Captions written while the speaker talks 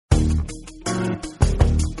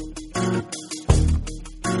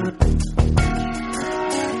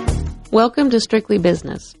Welcome to Strictly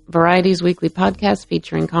Business, Variety's weekly podcast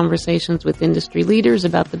featuring conversations with industry leaders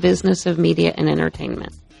about the business of media and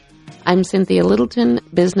entertainment. I'm Cynthia Littleton,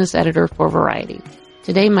 business editor for Variety.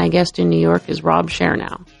 Today, my guest in New York is Rob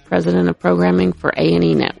Chernow, president of programming for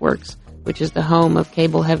A&E Networks, which is the home of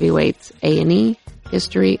cable heavyweights A&E,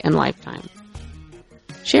 History, and Lifetime.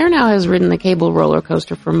 Chernow has ridden the cable roller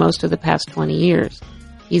coaster for most of the past 20 years.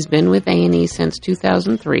 He's been with A&E since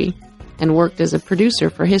 2003 and worked as a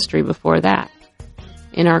producer for History before that.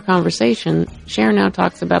 In our conversation, Chernow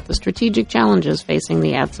talks about the strategic challenges facing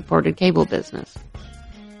the ad-supported cable business.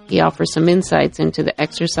 He offers some insights into the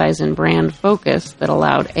exercise in brand focus that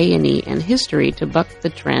allowed A&E and History to buck the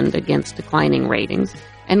trend against declining ratings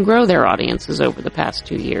and grow their audiences over the past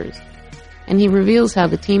 2 years. And he reveals how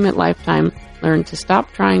the team at Lifetime learned to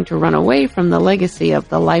stop trying to run away from the legacy of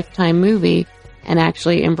the Lifetime movie and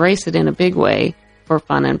actually embrace it in a big way for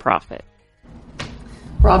fun and profit.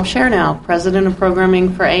 Rob Chernow, president of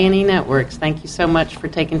programming for A&E Networks. Thank you so much for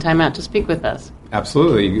taking time out to speak with us.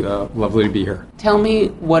 Absolutely. Lovely to be here. Tell me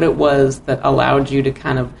what it was that allowed you to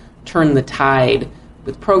kind of turn the tide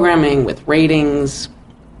with programming, with ratings.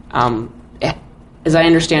 As I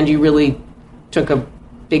understand, you really took a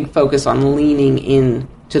big focus on leaning in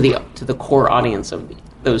to the core audience of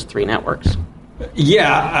those three networks.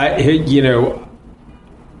 Yeah,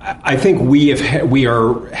 I think we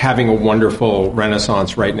are having a wonderful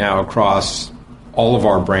renaissance right now across all of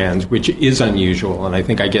our brands, which is unusual. And I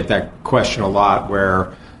think I get that question a lot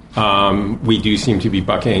where we do seem to be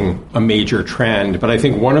bucking a major trend. But I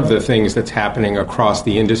think one of the things that's happening across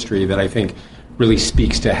the industry that I think really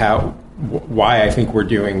speaks to why I think we're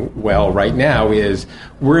doing well right now is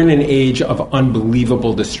we're in an age of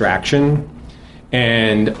unbelievable distraction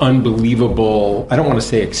and unbelievable, I don't want to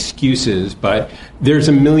say excuses, but there's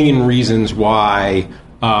a million reasons why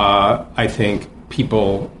I think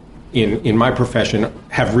people in my profession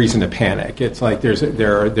have reason to panic. It's like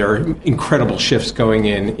there are incredible shifts going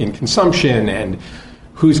in consumption and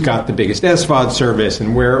who's got the biggest SVOD service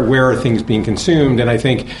and where are things being consumed. And I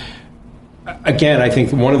think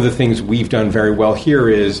one of the things we've done very well here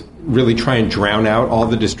is really try and drown out all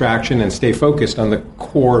the distraction and stay focused on the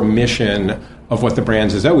core mission of what the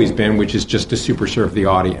brands has always been, which is just to super serve the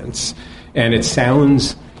audience. And it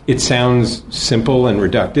sounds simple and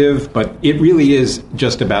reductive, but it really is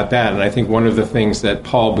just about that. And I think one of the things that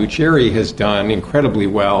Paul Bucieri has done incredibly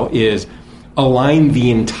well is align the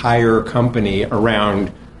entire company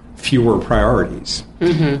around fewer priorities.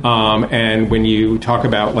 Mm-hmm. And when you talk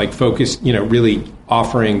about like focus, really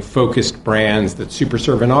offering focused brands that super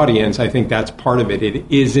serve an audience, I think that's part of it. It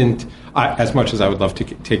isn't, as much as I would love to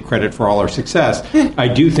take credit for all our success, I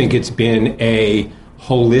do think it's been a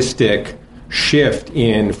holistic shift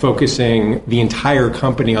in focusing the entire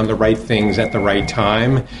company on the right things at the right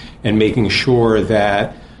time and making sure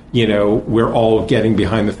that we're all getting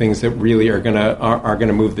behind the things that really are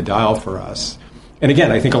gonna move the dial for us. And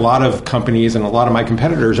again, I think a lot of companies and a lot of my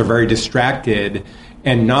competitors are very distracted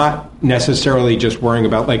and not necessarily just worrying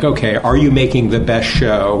about like, okay, are you making the best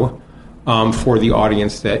show for the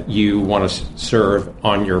audience that you want to serve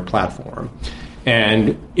on your platform?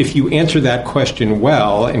 And if you answer that question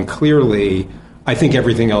well and clearly, I think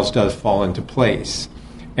everything else does fall into place.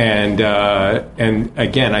 And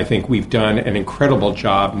again, I think we've done an incredible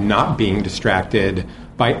job not being distracted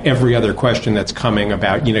by every other question that's coming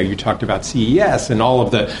about, you talked about CES and all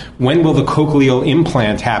of when will the cochlear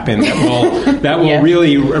implant happen that will Yes.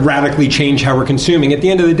 really radically change how we're consuming. At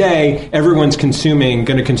the end of the day, everyone's going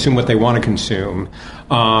to consume what they want to consume.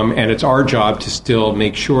 And it's our job to still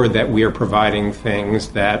make sure that we are providing things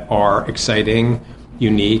that are exciting,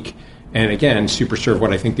 unique, and again, super serve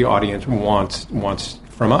what I think the audience wants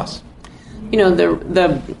from us.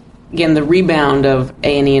 The rebound of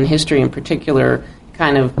A&E and History in particular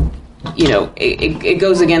kind of, it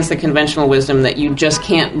goes against the conventional wisdom that you just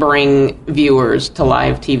can't bring viewers to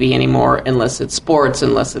live TV anymore unless it's sports,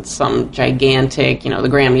 unless it's some gigantic, the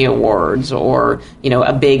Grammy Awards or,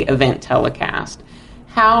 a big event telecast.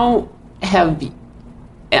 How have,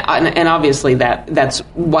 and obviously that's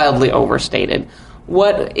wildly overstated.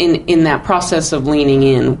 What in that process of leaning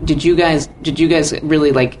in, did you guys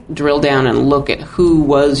really like drill down and look at who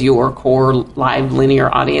was your core live linear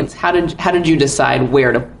audience? How did you decide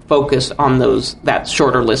where to focus on that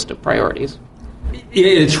shorter list of priorities?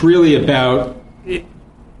 It's really about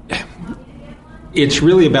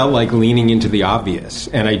like leaning into the obvious,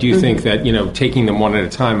 and I do think that taking them one at a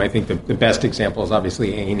time. I think the best example is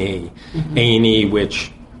obviously A&E, A&E,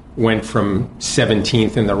 which went from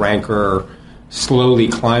 17th in the ranker slowly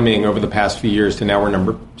climbing over the past few years to now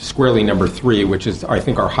we're squarely number 3, which is, I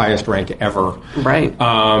think, our highest rank ever. Right.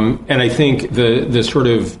 And I think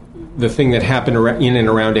the thing that happened in and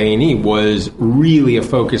around A&E was really a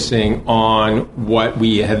focusing on what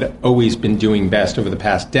we had always been doing best over the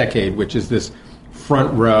past decade, which is this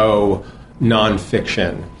front row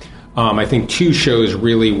nonfiction. I think 2 shows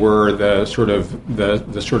really were the sort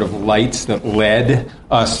of lights that led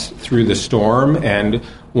us through the storm, and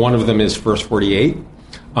one of them is First 48,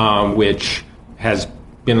 which has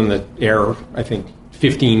been on the air, I think,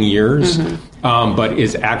 15 years, but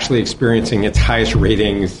is actually experiencing its highest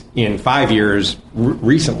ratings in 5 years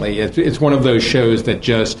recently. It's one of those shows that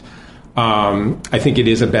just, I think it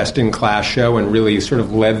is a best-in-class show and really sort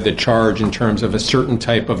of led the charge in terms of a certain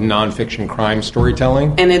type of nonfiction crime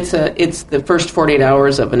storytelling. And it's the first 48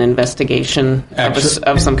 hours of an investigation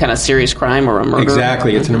of some kind of serious crime or a murder.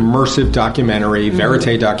 Exactly. It's an immersive documentary,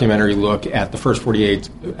 verite documentary look at the first 48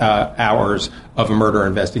 hours of a murder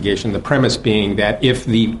investigation. The premise being that if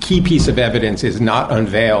the key piece of evidence is not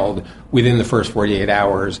unveiled within the first 48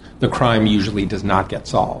 hours, the crime usually does not get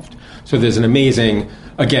solved. So there's an amazing,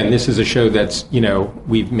 again, this is a show that's,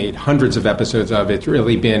 we've made hundreds of episodes of. It's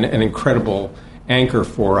really been an incredible anchor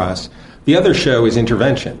for us. The other show is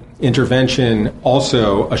Intervention. Intervention,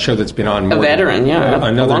 also a show that's been on more a veteran,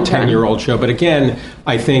 another 10-year-old show. But again,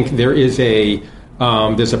 I think there is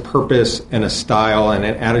there's a purpose and a style and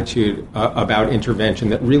an attitude about Intervention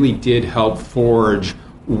that really did help forge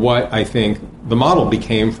what I think the model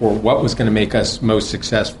became for what was going to make us most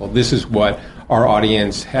successful. This is what our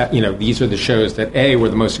audience, these are the shows that, A, were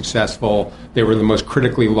the most successful, they were the most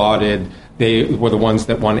critically lauded, they were the ones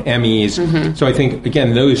that won Emmys. Mm-hmm. So I think,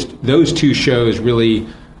 again, those 2 shows really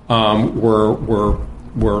were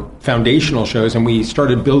foundational shows, and we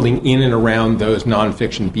started building in and around those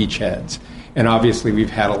nonfiction beachheads. And obviously we've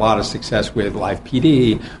had a lot of success with Live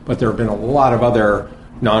PD, but there have been a lot of other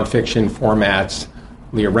nonfiction formats.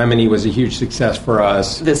 Leah Remini was a huge success for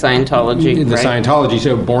us. The Scientology, right? Scientology,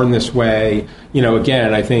 so Born This Way.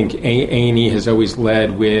 Again, I think A&E has always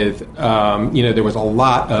led with, there was a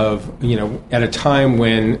lot of, at a time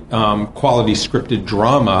when quality scripted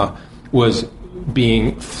drama was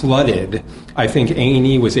being flooded, I think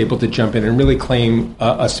A&E was able to jump in and really claim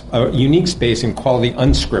a unique space in quality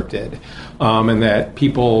unscripted, and that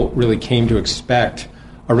people really came to expect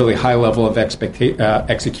a really high level of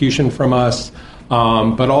execution from us.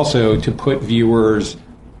 But also to put viewers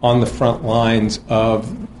on the front lines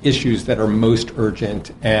of issues that are most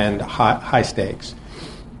urgent and high stakes.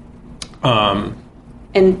 And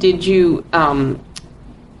did you?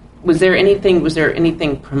 Was there anything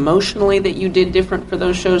promotionally that you did different for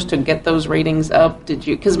those shows to get those ratings up? Did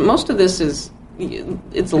you? Because most of this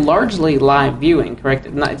it's largely live viewing, correct?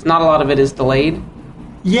 It's not a lot of it is delayed.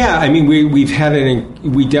 Yeah, I mean we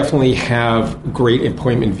definitely have great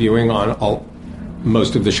appointment viewing on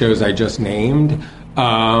most of the shows I just named.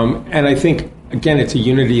 And I think, again, it's a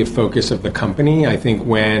unity of focus of the company. I think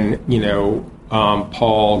when,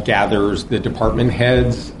 Paul gathers the department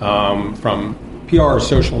heads from PR,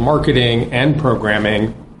 social marketing, and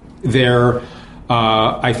programming,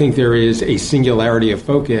 I think there is a singularity of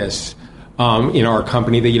focus in our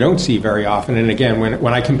company that you don't see very often. And again,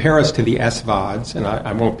 when I compare us to the SVODs, and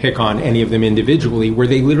I won't pick on any of them individually, where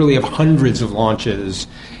they literally have hundreds of launches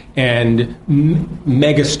and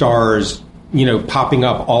megastars, popping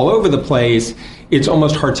up all over the place, it's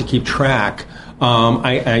almost hard to keep track.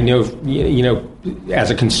 I know,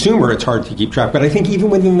 as a consumer, it's hard to keep track, but I think even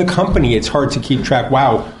within the company, it's hard to keep track.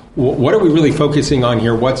 Wow, what are we really focusing on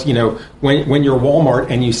here? What's, when you're Walmart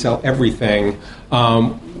and you sell everything,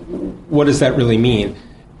 what does that really mean?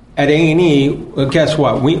 At A&E, guess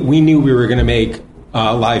what? We knew we were going to make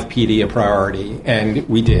Live PD a priority, and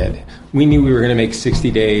we did. We knew we were going to make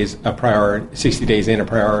 60 Days in a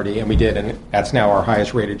priority, and we did, and that's now our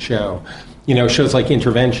highest rated show. Shows like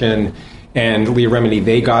Intervention and Leah Remini,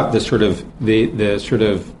 they got the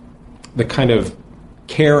kind of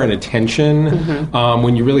care and attention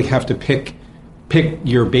when you really have to pick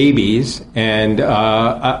your babies, and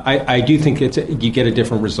I do think you get a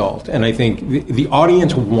different result. And I think the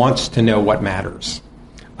audience wants to know what matters.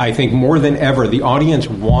 I think more than ever, the audience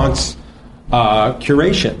wants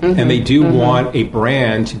curation, and they do want a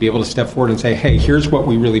brand to be able to step forward and say, hey, here's what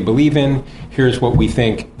we really believe in, here's what we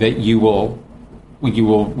think that you will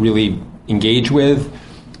really engage with,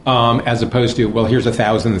 as opposed to, well, here's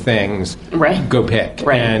 1,000 things, right, go pick.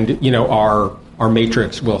 Right. And our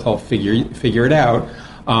matrix will help figure it out.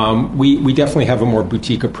 We definitely have a more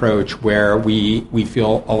boutique approach where we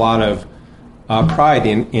feel a lot of pride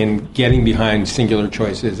in getting behind singular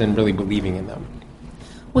choices and really believing in them.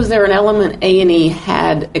 Was there an element A&E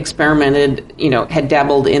had experimented, had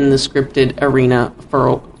dabbled in the scripted arena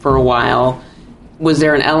for a while? Was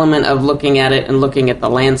there an element of looking at it and looking at the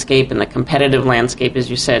landscape and the competitive landscape, as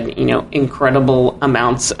you said, incredible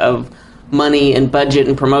amounts of money and budget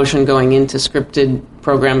and promotion going into scripted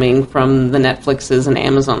programming from the Netflixes and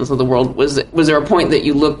Amazons of the world? Was there a point that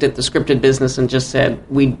you looked at the scripted business and just said,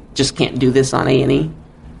 we just can't do this on A&E?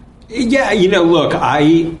 Yeah, look,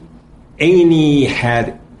 A&E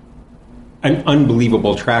had an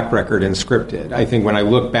unbelievable track record in scripted. I think when I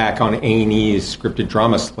look back on A&E's scripted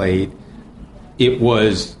drama slate, it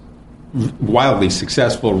was wildly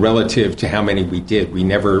successful relative to how many we did. We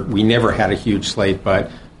never had a huge slate, but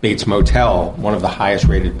Bates Motel, one of the highest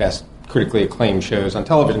rated, best critically acclaimed shows on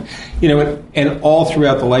television. And all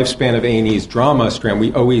throughout the lifespan of A&E's drama strand,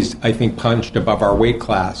 we always, I think, punched above our weight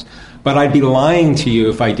class. But I'd be lying to you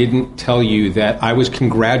if I didn't tell you that I was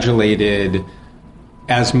congratulated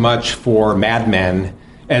as much for Mad Men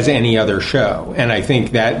as any other show. And I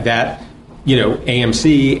think that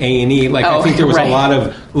AMC, A&E, I think there was a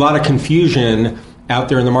lot of confusion out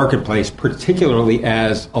there in the marketplace, particularly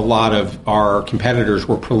as a lot of our competitors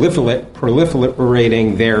were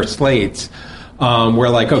proliferating their slates. We're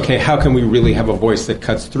like, okay, how can we really have a voice that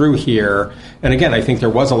cuts through here? And again, I think there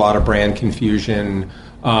was a lot of brand confusion,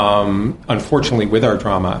 unfortunately, with our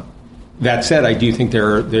drama. That said, I do think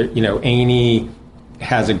A&E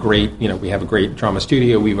has a great, we have a great drama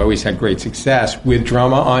studio. We've always had great success with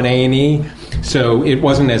drama on A&E. So it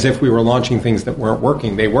wasn't as if we were launching things that weren't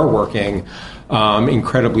working. They were working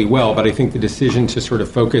incredibly well. But I think the decision to sort of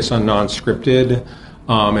focus on non-scripted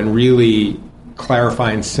and really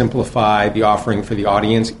clarify and simplify the offering for the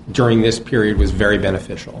audience during this period was very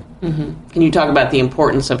beneficial. Mm-hmm. Can you talk about the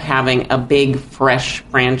importance of having a big, fresh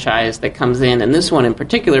franchise that comes in, and this one in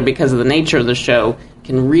particular, because of the nature of the show,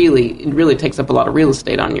 it really takes up a lot of real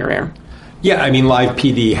estate on your air? Yeah, I mean, Live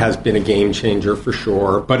PD has been a game changer for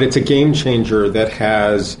sure, but it's a game changer that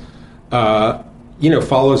has,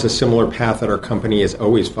 follows a similar path that our company has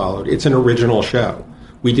always followed. It's an original show.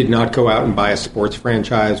 We did not go out and buy a sports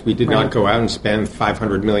franchise. We did not go out and spend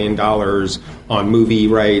 $500 million on movie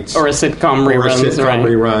rights. Or a sitcom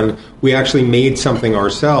rerun. We actually made something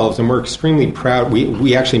ourselves, and we're extremely proud.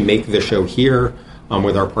 We actually make the show here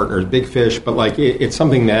with our partners Big Fish, but it's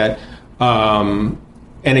something that, and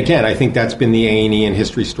again, I think that's been the A&E and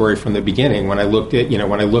history story from the beginning. When I look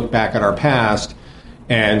back at our past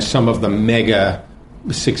and some of the mega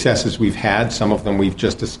successes we've had, some of them we've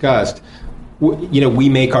just discussed, we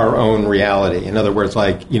make our own reality. In other words,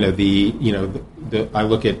 I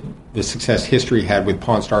look at the success history had with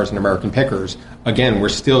Pawn Stars and American Pickers. Again, we're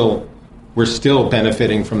still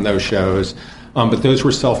benefiting from those shows, but those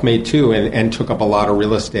were self-made too, and took up a lot of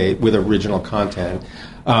real estate with original content.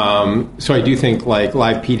 So I do think Live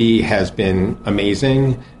PD has been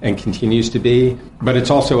amazing and continues to be, but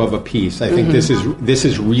it's also of a piece. I think this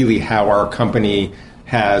is really how our company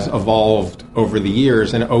has evolved over the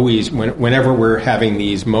years, and always, whenever we're having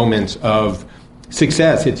these moments of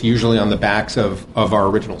success, it's usually on the backs of our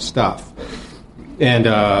original stuff. And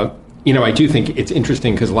I do think it's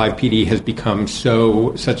interesting because Live PD has become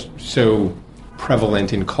so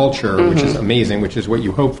prevalent in culture, which is amazing, which is what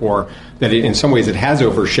you hope for. That in some ways it has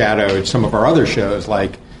overshadowed some of our other shows,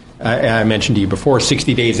 like I mentioned to you before.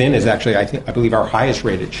 60 Days In is actually, I believe, our highest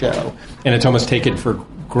rated show, and it's almost taken for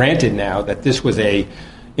granted now that this was an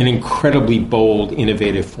incredibly bold,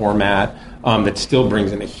 innovative format that still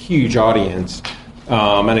brings in a huge audience.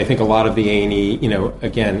 And I think a lot of the A&E,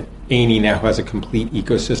 again, A&E now has a complete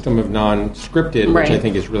ecosystem of non-scripted, which I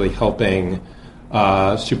think is really helping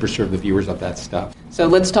super serve the viewers of that stuff. So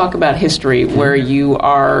let's talk about history, where you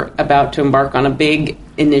are about to embark on a big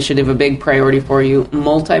initiative, a big priority for you,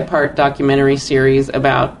 multi-part documentary series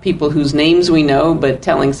about people whose names we know, but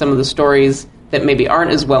telling some of the stories that maybe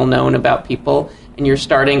aren't as well known about people. And you're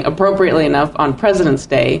starting, appropriately enough, on President's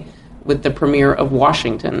Day with the premiere of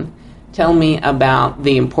Washington. Tell me about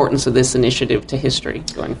the importance of this initiative to history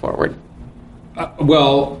going forward.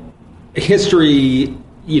 Well, history,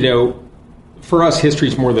 for us, history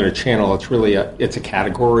is more than a channel. It's really it's a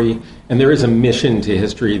category, and there is a mission to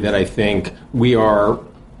history that I think we are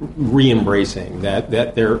re-embracing.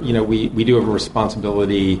 That there, we do have a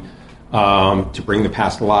responsibility to bring the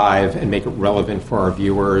past alive and make it relevant for our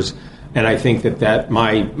viewers. And I think that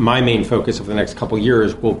my main focus over the next couple of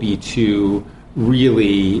years will be to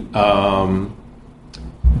really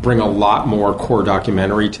bring a lot more core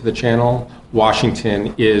documentary to the channel.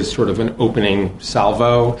 Washington is sort of an opening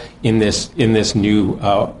salvo in this new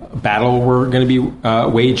battle we're going to be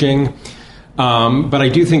waging. But I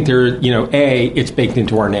do think it's baked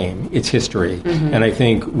into our name. It's history. And I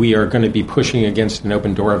think we are going to be pushing against an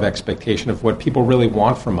open door of expectation of what people really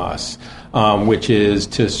want from us, which is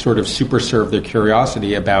to sort of super serve their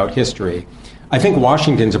curiosity about history. I think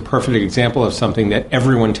Washington's a perfect example of something that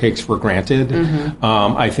everyone takes for granted.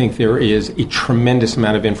 I think there is a tremendous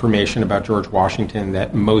amount of information about George Washington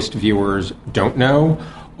that most viewers don't know,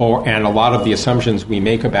 and a lot of the assumptions we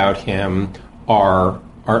make about him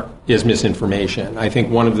is misinformation. I think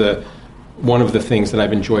one of the things that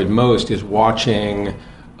I've enjoyed most is watching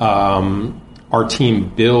our team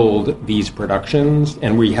build these productions,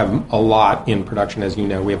 and we have a lot in production, as you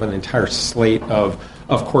know. We have an entire slate of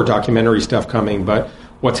core documentary stuff coming, but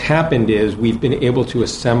what's happened is we've been able to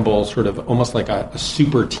assemble sort of almost like a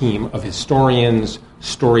super team of historians,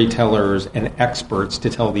 storytellers, and experts to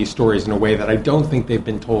tell these stories in a way that I don't think they've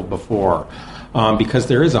been told before, because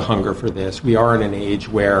there is a hunger for this. We are in an age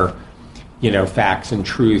where, facts and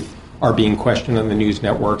truth are being questioned on the news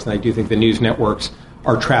networks, and I do think the news networks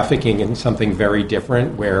are trafficking in something very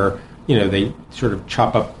different, where they sort of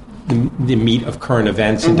chop up the meat of current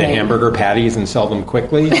events into hamburger patties and sell them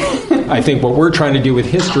quickly. I think what we're trying to do with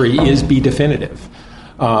history is be definitive.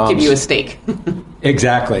 Give you a steak.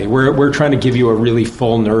 Exactly. We're trying to give you a really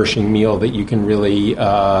full, nourishing meal that you can really,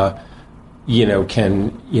 dine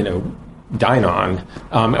on,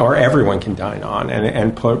 or everyone can dine on,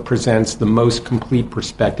 and presents the most complete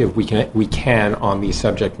perspective we can on these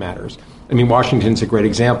subject matters. I mean, Washington's a great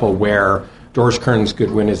example where Doris Kearns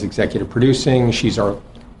Goodwin is executive producing. She's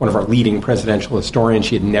one of our leading presidential historians.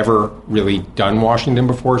 She had never really done Washington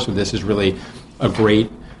before, so this is really a great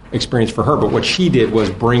experience for her. But what she did was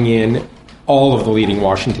bring in all of the leading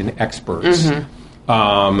Washington experts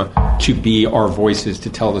to be our voices to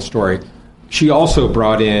tell the story. She also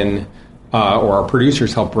brought in, or our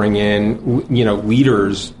producers helped bring in,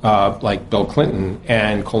 leaders like Bill Clinton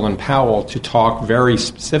and Colin Powell to talk very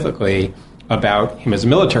specifically about him as a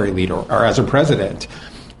military leader or as a president.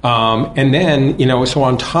 And then, so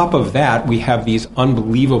on top of that, we have these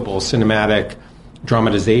unbelievable cinematic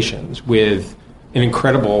dramatizations with an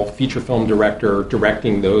incredible feature film director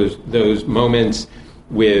directing those moments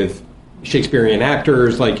with Shakespearean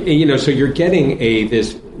actors, so you're getting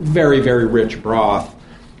this very, very rich broth,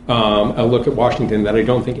 a look at Washington that I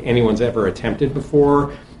don't think anyone's ever attempted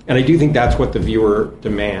before. And I do think that's what the viewer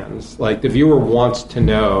demands. Like, the viewer wants to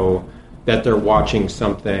know that they're watching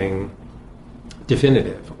something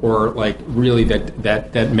definitive, or like really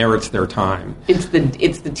that merits their time. It's the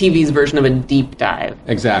TV's version of a deep dive.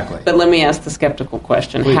 Exactly. But let me ask the skeptical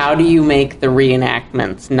question. Please. How do you make the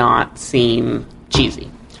reenactments not seem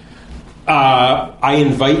cheesy? I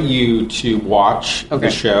invite you to watch the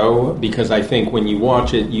show, because I think when you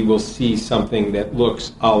watch it, you will see something that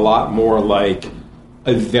looks a lot more like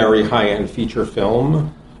a very high-end feature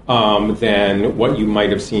film than what you might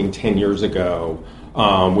have seen 10 years ago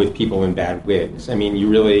with people in bad wigs. I mean, you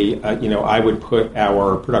really, I would put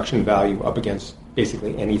our production value up against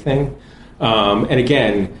basically anything. And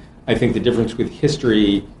again, I think the difference with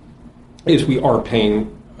history is we are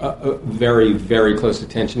paying very, very close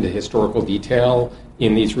attention to historical detail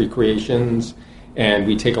in these recreations, and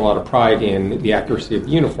we take a lot of pride in the accuracy of the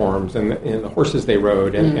uniforms and the horses they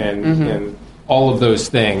rode and all of those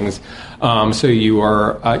things. So you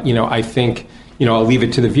are, I think, I'll leave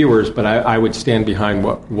it to the viewers, but I would stand behind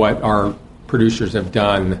what our producers have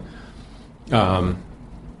done. And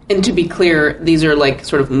to be clear, these are like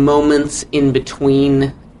sort of moments in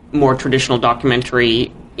between more traditional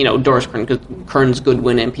documentary, Doris Kearns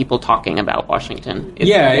Goodwin and people talking about Washington.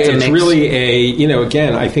 It's really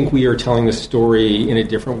again, I think we are telling the story in a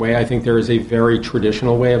different way. I think there is a very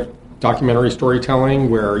traditional way of documentary storytelling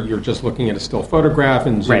where you're just looking at a still photograph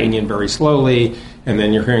and zooming in very slowly, and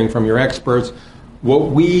then you're hearing from your experts. What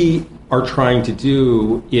we are trying to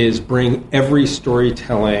do is bring every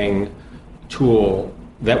storytelling tool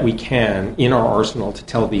that we can in our arsenal to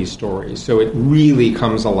tell these stories, so it really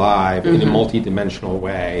comes alive in a multidimensional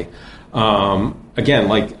way.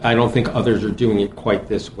 Again, I don't think others are doing it quite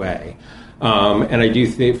this way, and I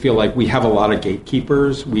do feel like we have a lot of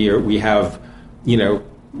gatekeepers. We have,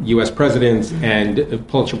 U.S. presidents and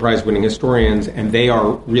Pulitzer Prize-winning historians, and they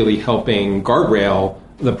are really helping guardrail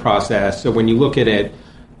the process. So when you look at it,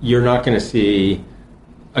 you're not going to see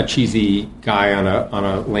a cheesy guy on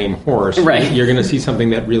a lame horse. Right. You're going to see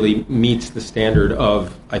something that really meets the standard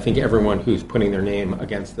of, I think, everyone who's putting their name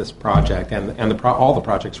against this project and all the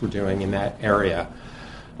projects we're doing in that area.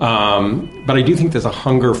 But I do think there's a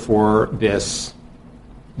hunger for this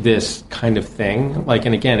kind of thing.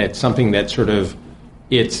 And again, it's something that sort of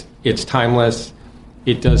it's timeless.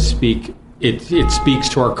 It does speak it speaks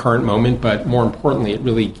to our current moment, but more importantly, it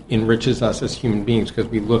really enriches us as human beings because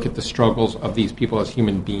we look at the struggles of these people as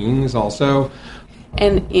human beings also.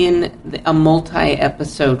 And in a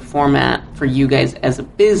multi-episode format for you guys as a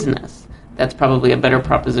business, that's probably a better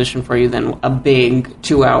proposition for you than a big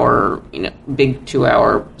 2-hour,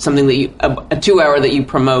 something that a 2-hour that you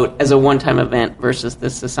promote as a one-time event versus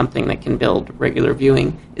this is something that can build regular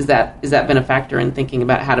viewing. Is that been a factor in thinking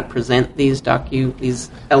about how to present these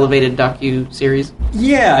elevated docu-series?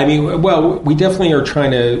 Yeah, I mean, well, we definitely are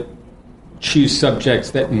trying to choose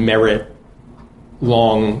subjects that merit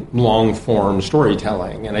long form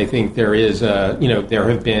storytelling, and I think there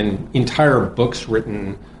have been entire books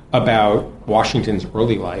written about Washington's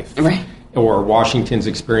early life, right, or Washington's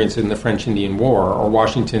experience in the French Indian War, or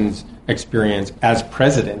Washington's experience as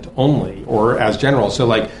president only, or as general. So,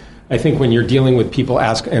 like, I think when you're dealing with people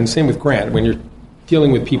and same with Grant, when you're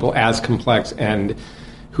dealing with people as complex and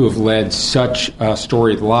who have led such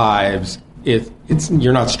storied lives,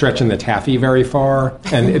 you're not stretching the taffy very far,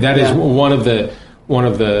 and that is one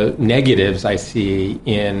of the negatives I see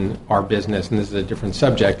in our business, and this is a different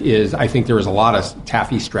subject, is I think there is a lot of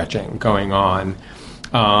taffy stretching going on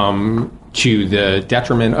to the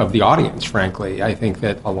detriment of the audience, frankly. I think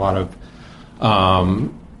that a lot of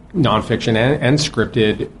nonfiction and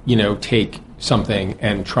scripted, take something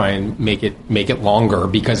and try and make it longer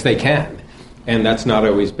because they can. And that's not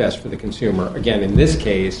always best for the consumer. Again, in this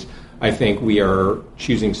case, I think we are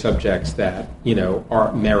choosing subjects that,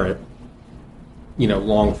 merit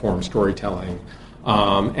long-form storytelling,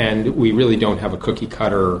 and we really don't have a cookie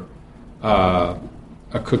cutter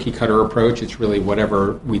approach. It's really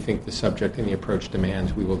whatever we think the subject and the approach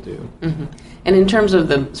demands, we will do. Mm-hmm. And in terms of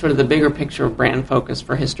the bigger picture of brand focus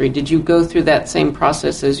for history, did you go through that same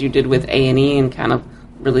process as you did with A&E and kind of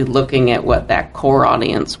really looking at what that core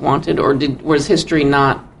audience wanted, or was history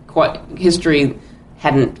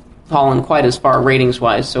hadn't fallen quite as far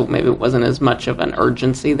ratings-wise, so maybe it wasn't as much of an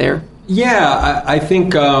urgency there? Yeah, I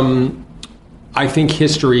think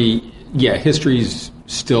history's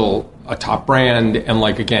still a top brand, and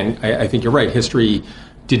I think you're right. History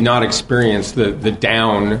did not experience the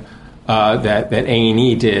down that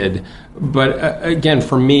A&E did, but again,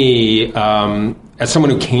 for me, as someone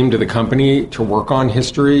who came to the company to work on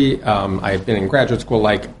history, I've been in graduate school.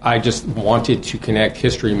 I just wanted to connect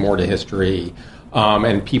history more to history,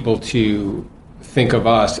 and people to think of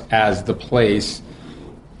us as the place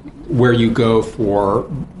where you go for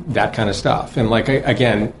that kind of stuff. And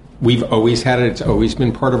again, we've always had it. It's always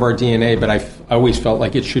been part of our DNA, but I always felt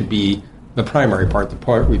like it should be the primary part, the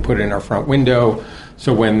part we put in our front window.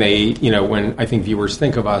 So when when I think viewers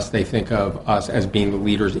think of us, they think of us as being the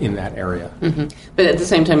leaders in that area. Mm-hmm. But at the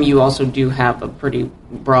same time, you also do have a pretty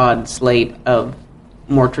broad slate of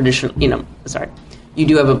more traditional, you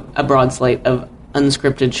do have a broad slate of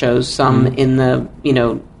unscripted shows, some in the,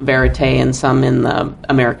 Verite and some in the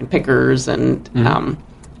American Pickers, and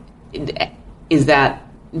does that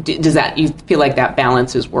you feel like that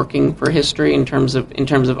balance is working for history in terms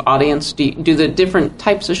of audience? Do the different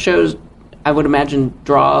types of shows, I would imagine,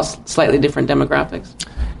 draw slightly different demographics?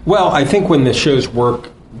 Well, I think when the shows work,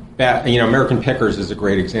 American Pickers is a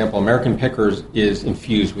great example. American Pickers is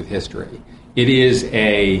infused with history. It is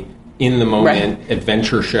a in-the-moment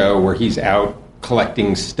adventure show where he's out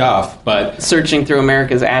collecting stuff, but searching through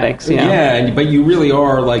America's attics. But you really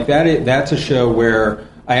are that's a show where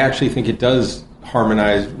I actually think it does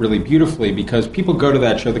harmonize really beautifully, because people go to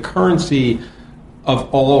that show. The currency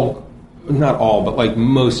of not all, but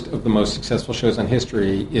most of the most successful shows on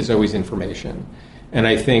history is always information. And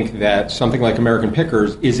I think that something like American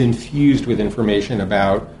Pickers is infused with information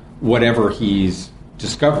about whatever he's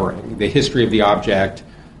discovering, the history of the object,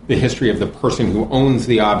 the history of the person who owns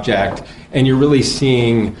the object, and you're really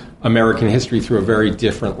seeing American history through a very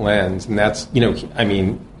different lens. And that's,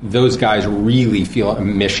 those guys really feel a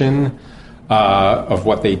mission of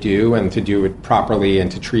what they do, and to do it properly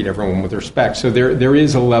and to treat everyone with respect. So there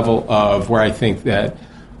is a level of where I think that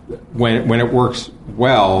when it works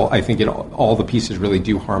well, I think all the pieces really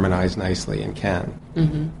do harmonize nicely and can.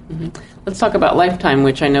 Mm-hmm, mm-hmm. Let's talk about Lifetime,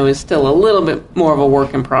 which I know is still a little bit more of a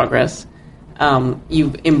work in progress.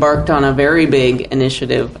 You've embarked on a very big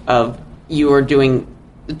initiative of you are doing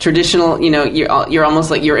traditional. You're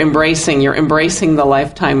almost like you're embracing the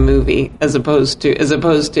Lifetime movie as opposed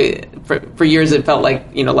to for years it felt like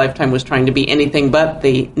Lifetime was trying to be anything but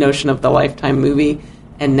the notion of the Lifetime movie,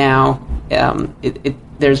 and now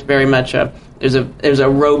there's very much there's a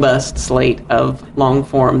robust slate of long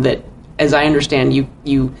form that, as I understand,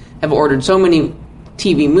 you have ordered so many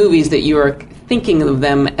TV movies that you are thinking of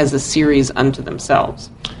them as a series unto themselves.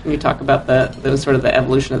 Can you talk about the sort of the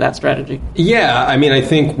evolution of that strategy? Yeah, I mean, I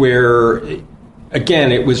think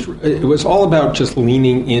again, it was all about just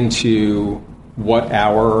leaning into what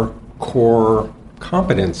our core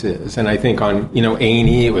competence is. And I think on,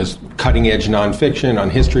 A&E, it was cutting-edge nonfiction. On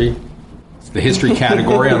history, it's the history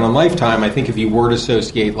category. And on Lifetime, I think if you were to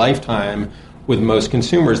associate Lifetime with most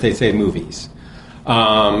consumers, they'd say movies.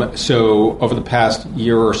 So over the past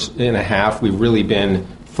year and a half, we've really been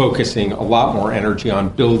focusing a lot more energy on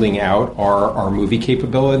building out our movie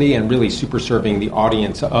capability and really super serving the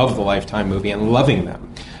audience of the Lifetime movie and loving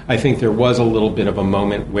them. I think there was a little bit of a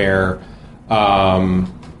moment where the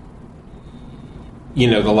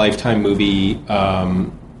Lifetime movie,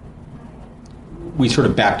 we sort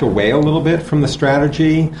of backed away a little bit from the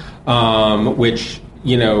strategy, which,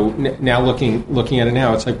 now looking at it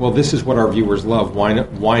now, it's like, well, this is what our viewers love.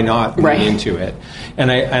 Why not lean into it? And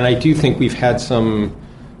I do think we've had some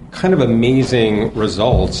kind of amazing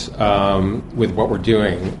results with what we're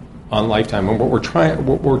doing on Lifetime. And what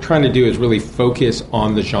we're trying to do is really focus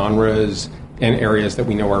on the genres and areas that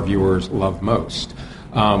we know our viewers love most.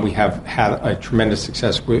 We have had a tremendous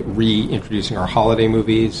success with reintroducing our holiday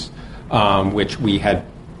movies, which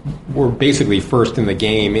we're basically first in the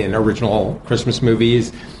game in original Christmas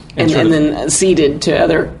movies. And then ceded to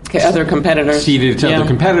other competitors. Ceded to other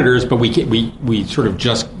competitors, but we sort of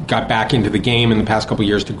just got back into the game in the past couple of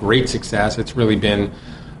years to great success. It's really been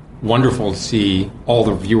wonderful to see all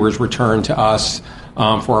the viewers return to us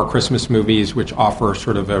for our Christmas movies, which offer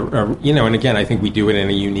sort of and again, I think we do it in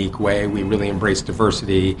a unique way. We really embrace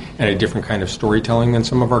diversity and a different kind of storytelling than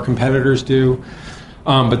some of our competitors do.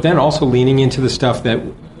 But then also leaning into the stuff that,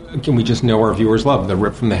 again, we just know our viewers love. The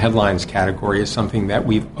rip from the headlines category is something that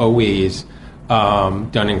we've always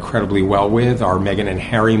done incredibly well with. Our Meghan and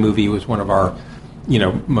Harry movie was one of our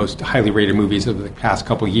most highly rated movies of the past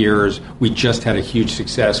couple of years. We just had a huge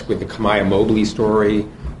success with the Kamaya Mobley story,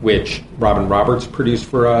 which Robin Roberts produced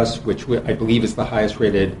for us, which I believe is the highest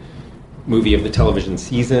rated movie of the television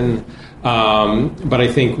season. But I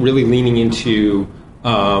think really leaning into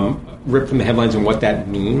rip from the headlines and what that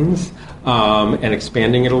means, and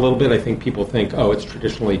expanding it a little bit. I think people think, it's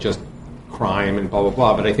traditionally just crime and blah, blah,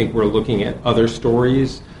 blah. But I think we're looking at other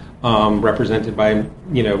stories represented by,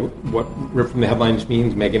 what rip from the headlines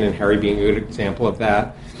means, Meghan and Harry being a good example of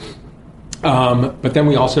that. But then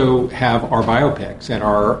we also have our biopics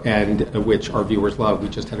and which our viewers love. We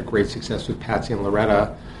just had a great success with Patsy and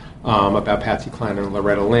Loretta, about Patsy Cline and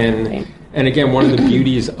Loretta Lynn. Okay. And again, one of the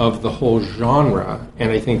beauties of the whole genre,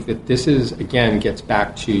 and I think that this gets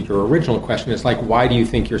back to your original question, is like, why do you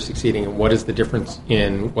think you're succeeding and what is the difference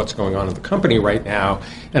in what's going on in the company right now?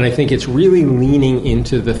 And I think it's really leaning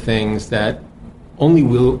into the things that only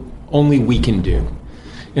we can do.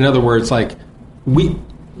 In other words, like,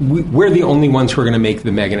 we're the only ones who are going to make the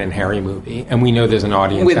Meghan and Harry movie, and we know there's an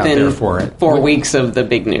audience out there for it. 4 weeks of the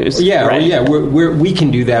big news. Yeah, right? Yeah, we can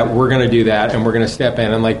do that. We're going to do that, and we're going to step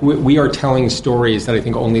in. And like we are telling stories that I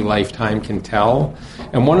think only Lifetime can tell.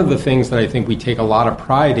 And one of the things that I think we take a lot of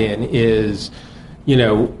pride in is,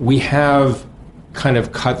 we have kind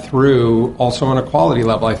of cut through also on a quality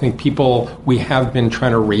level. I think we have been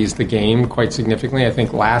trying to raise the game quite significantly. I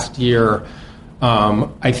think last year,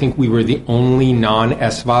 I think we were the only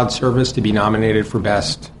non-SVOD service to be nominated for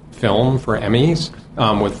Best Film for Emmys,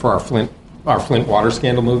 for our Flint water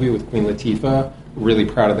scandal movie with Queen Latifah. Really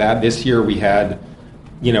proud of that. This year we had,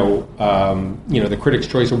 the Critics'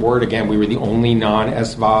 Choice Award. Again, we were the only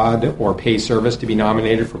non-SVOD or pay service to be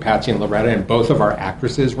nominated for Patsy and Loretta, and both of our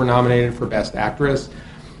actresses were nominated for Best Actress.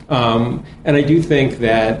 And I do think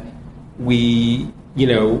that we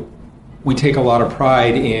take a lot of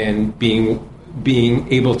pride in being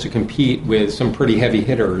able to compete with some pretty heavy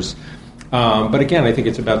hitters. But again, I think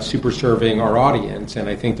it's about super serving our audience. And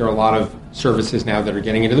I think there are a lot of services now that are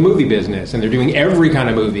getting into the movie business, and they're doing every kind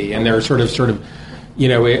of movie. And they're sort of,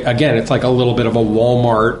 again, it's like a little bit of a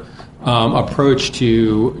Walmart approach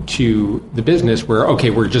to the business where, okay,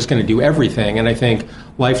 we're just going to do everything. And I think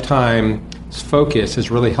Lifetime's focus has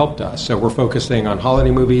really helped us. So we're focusing on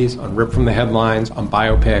holiday movies, on rip from the headlines, on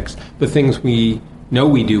biopics, the things we know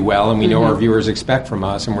we do well and we know our viewers expect from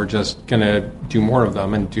us, and we're just going to do more of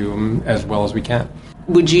them and do them as well as we can.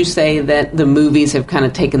 Would you say that the movies have kind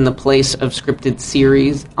of taken the place of scripted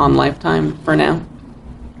series on Lifetime for now?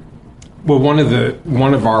 Well,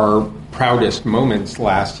 one of our proudest moments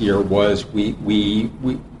last year was we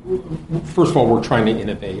first of all, we're trying to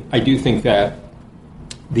innovate. I do think that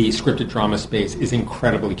the scripted drama space is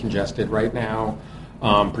incredibly congested right now,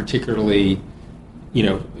 particularly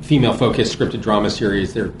female-focused scripted drama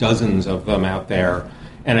series. There are dozens of them out there.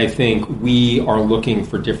 And I think we are looking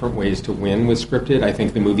for different ways to win with scripted. I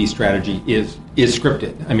think the movie strategy is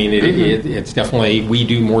scripted. I mean, it's definitely, we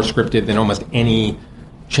do more scripted than almost any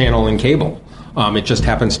channel in cable. It just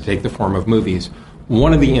happens to take the form of movies.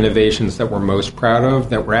 One of the innovations that we're most proud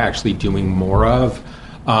of, that we're actually doing more of,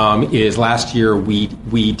 is last year we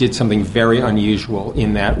did something very unusual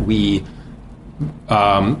in that we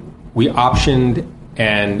optioned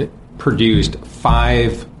and produced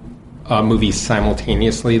 5 movies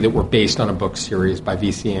simultaneously that were based on a book series by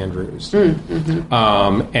V.C. Andrews.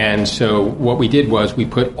 And so what we did was we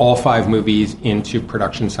put all 5 movies into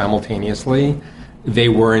production simultaneously. They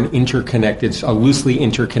were a loosely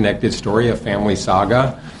interconnected story, a family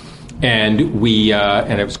saga. And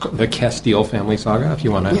and it was the Castile family saga, if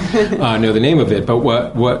you want to know the name of it. But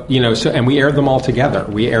and we aired them all together.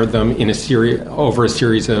 We aired them in over a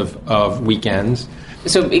series of weekends.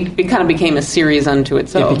 So it kind of became a series unto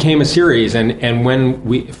itself. It became a series, and when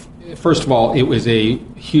first of all, it was a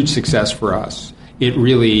huge success for us. It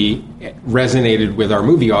really resonated with our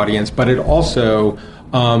movie audience, but it also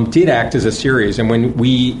did act as a series. And when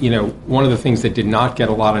one of the things that did not get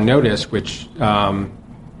a lot of notice, which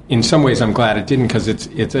in some ways I'm glad it didn't, because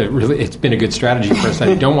it's been a good strategy for us.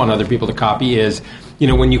 I don't want other people to copy. Is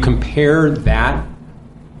when you compare that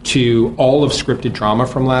to all of scripted drama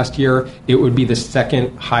from last year, it would be the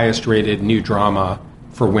second highest rated new drama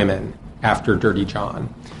for women after Dirty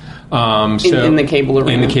John. In the cable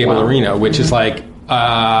arena. In the cable arena, which is like,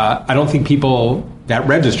 I don't think that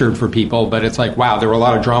registered for people, but it's like, wow, there were a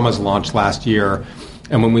lot of dramas launched last year.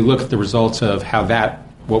 And when we look at the results of how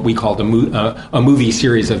what we called a movie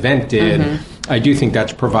series event did, I do think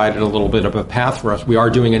that's provided a little bit of a path for us. We are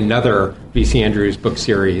doing another V.C. Andrews book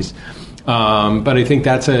series. But I think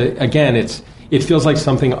that's it feels like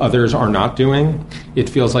something others are not doing. It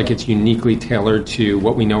feels like it's uniquely tailored to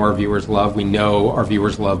what we know our viewers love. We know our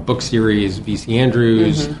viewers love book series, V.C.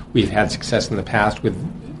 Andrews. We've had success in the past with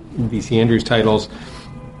V.C. Andrews titles.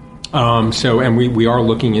 And we are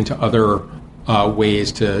looking into other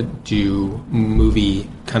ways to do movie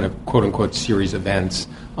kind of quote unquote series events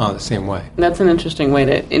the same way. That's an interesting way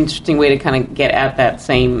to kind of get at that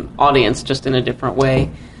same audience, just in a different way.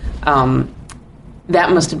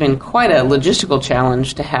 That must have been quite a logistical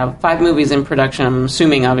challenge to have 5 movies in production. I'm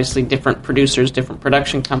assuming, obviously, different producers, different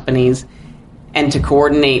production companies, and to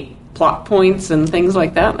coordinate plot points and things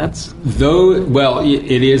like that.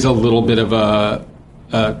 It is a little bit of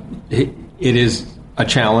it is a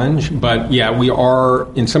challenge, but yeah, we are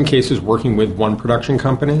in some cases working with one production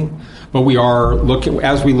company, but we are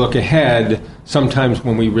as we look ahead. Sometimes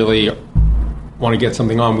when we really want to get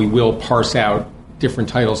something on, we will parse out different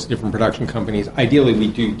titles to different production companies. Ideally, we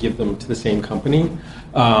do give them to the same company,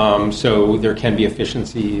 so there can be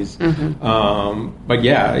efficiencies. But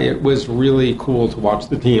yeah, it was really cool to watch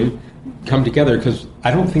the team come together, because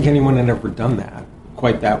I don't think anyone had ever done that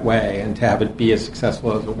quite that way, and to have it be as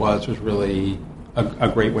successful as it was really a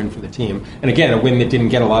great win for the team. And again, a win that didn't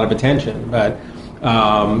get a lot of attention, but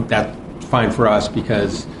that's fine for us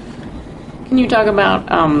because... Can you talk about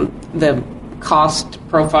the cost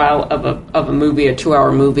profile of a movie, a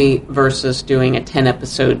 2-hour movie, versus doing a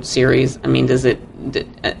 10-episode series? I mean,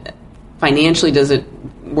 financially, does it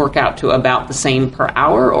work out to about the same per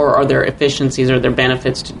hour, or are there efficiencies, are there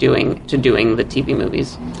benefits to doing the TV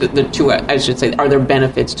movies? Are there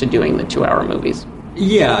benefits to doing the 2-hour movies?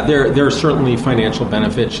 Yeah, there are certainly financial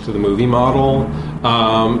benefits to the movie model,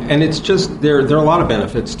 and it's just there are a lot of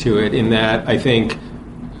benefits to it, in that I think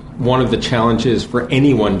one of the challenges for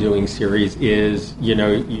anyone doing series is,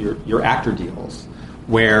 your actor deals,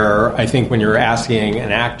 where I think when you're asking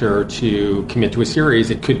an actor to commit to a series,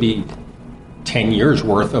 it could be 10 years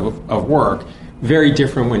worth of work. Very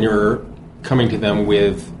different when you're coming to them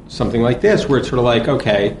with something like this, where it's sort of like,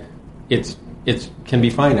 okay, it can be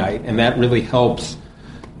finite, and that really helps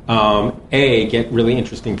get really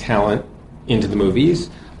interesting talent into the movies,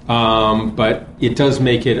 but it does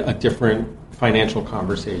make it a different financial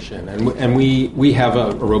conversation, and we have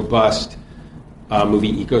a robust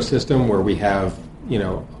movie ecosystem where we have,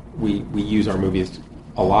 we use our movies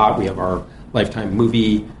a lot. We have our Lifetime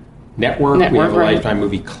Movie Network, we have a Lifetime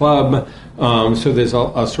Movie Club, so there's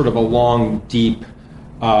a sort of a long, deep,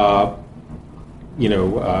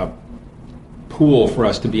 pool for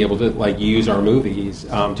us to be able to use our movies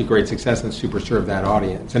to great success and super serve that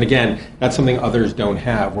audience. And again, that's something others don't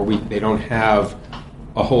have, where they don't have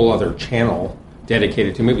a whole other channel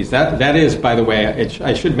dedicated to movies. That is, by the way,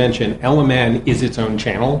 I should mention, LMN is its own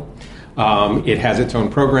channel. It has its own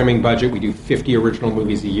programming budget. We do 50 original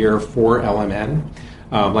movies a year for LMN.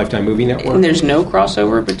 Lifetime Movie Network. And there's no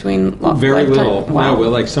crossover between Very Lifetime? little. Wow. No,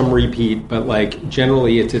 like some repeat, but like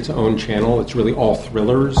generally it's its own channel. It's really all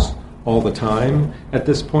thrillers all the time at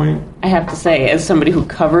this point. I have to say, as somebody who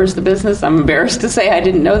covers the business, I'm embarrassed to say I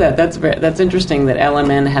didn't know that. That's interesting that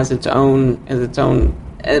LMN has its own.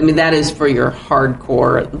 I mean, that is for your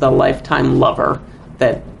hardcore, the Lifetime lover.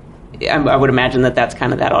 That I would imagine that's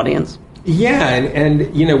kind of that audience. Yeah,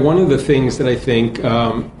 and you know, one of the things that I think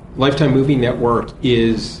Lifetime Movie Network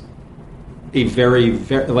is a very,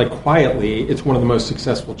 like quietly, it's one of the most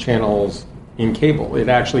successful channels in cable. It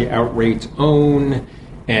actually outrates OWN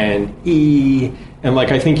and E, and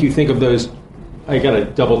like I think you think of those. I got to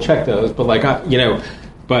double check those, but like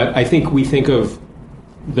but I think we think of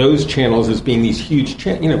those channels as being these huge,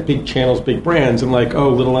 big channels, big brands, and like, oh,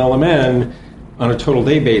 little LMN on a total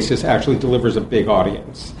day basis actually delivers a big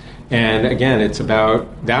audience. And again, it's about,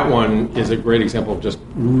 that one is a great example of just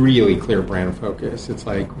really clear brand focus. It's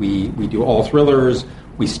like we do all thrillers,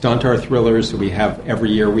 we stunt our thrillers, so we have,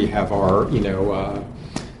 every year we have our, a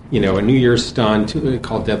New Year's stunt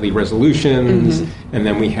called Deadly Resolutions, and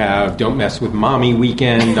then we have Don't Mess with Mommy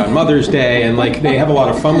weekend on Mother's Day, and like they have a lot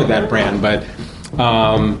of fun with that brand, but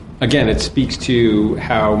again, it speaks to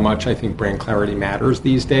how much I think brand clarity matters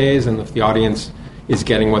these days, and if the audience is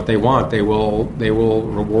getting what they want, they will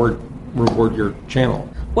reward your channel.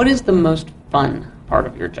 What is the most fun part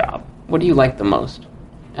of your job? What do you like the most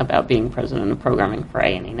about being president of programming for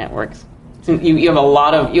A&E Networks? You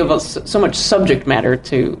have so much subject matter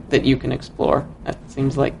that you can explore. That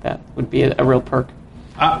seems like that would be a real perk.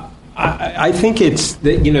 I think it's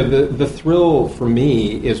the thrill for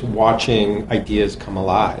me is watching ideas come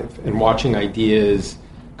alive, and watching ideas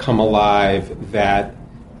come alive that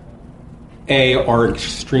are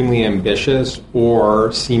extremely ambitious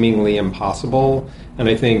or seemingly impossible. And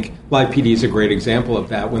I think Live PD is a great example of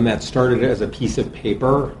that. When that started as a piece of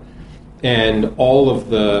paper, and all of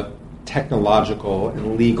the technological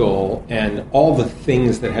and legal and all the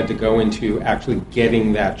things that had to go into actually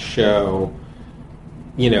getting that show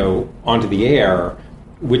onto the air,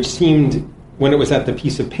 which seemed, when it was at the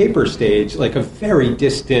piece of paper stage, like a very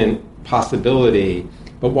distant possibility.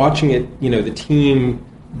 But watching it, the team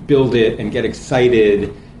build it and get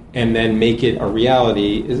excited and then make it a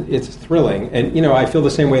reality, it's thrilling. And, I feel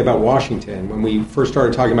the same way about Washington. When we first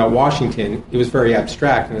started talking about Washington, it was very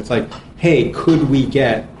abstract. And it's like, hey, could we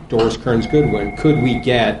get Doris Kearns Goodwin? Could we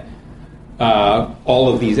get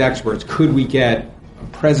all of these experts? Could we get a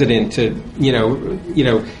president to,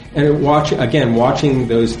 and watching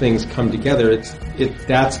those things come together,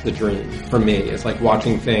 that's the dream for me. It's like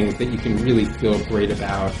watching things that you can really feel great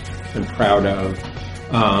about and proud of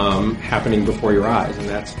happening before your eyes, and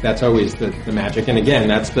that's always the magic. And again,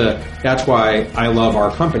 that's why I love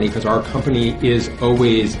our company, because our company is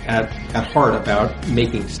always at heart about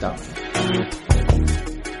making stuff.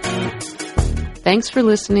 Thanks for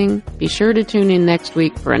listening. Be sure to tune in next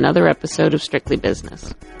week for another episode of Strictly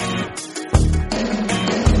Business.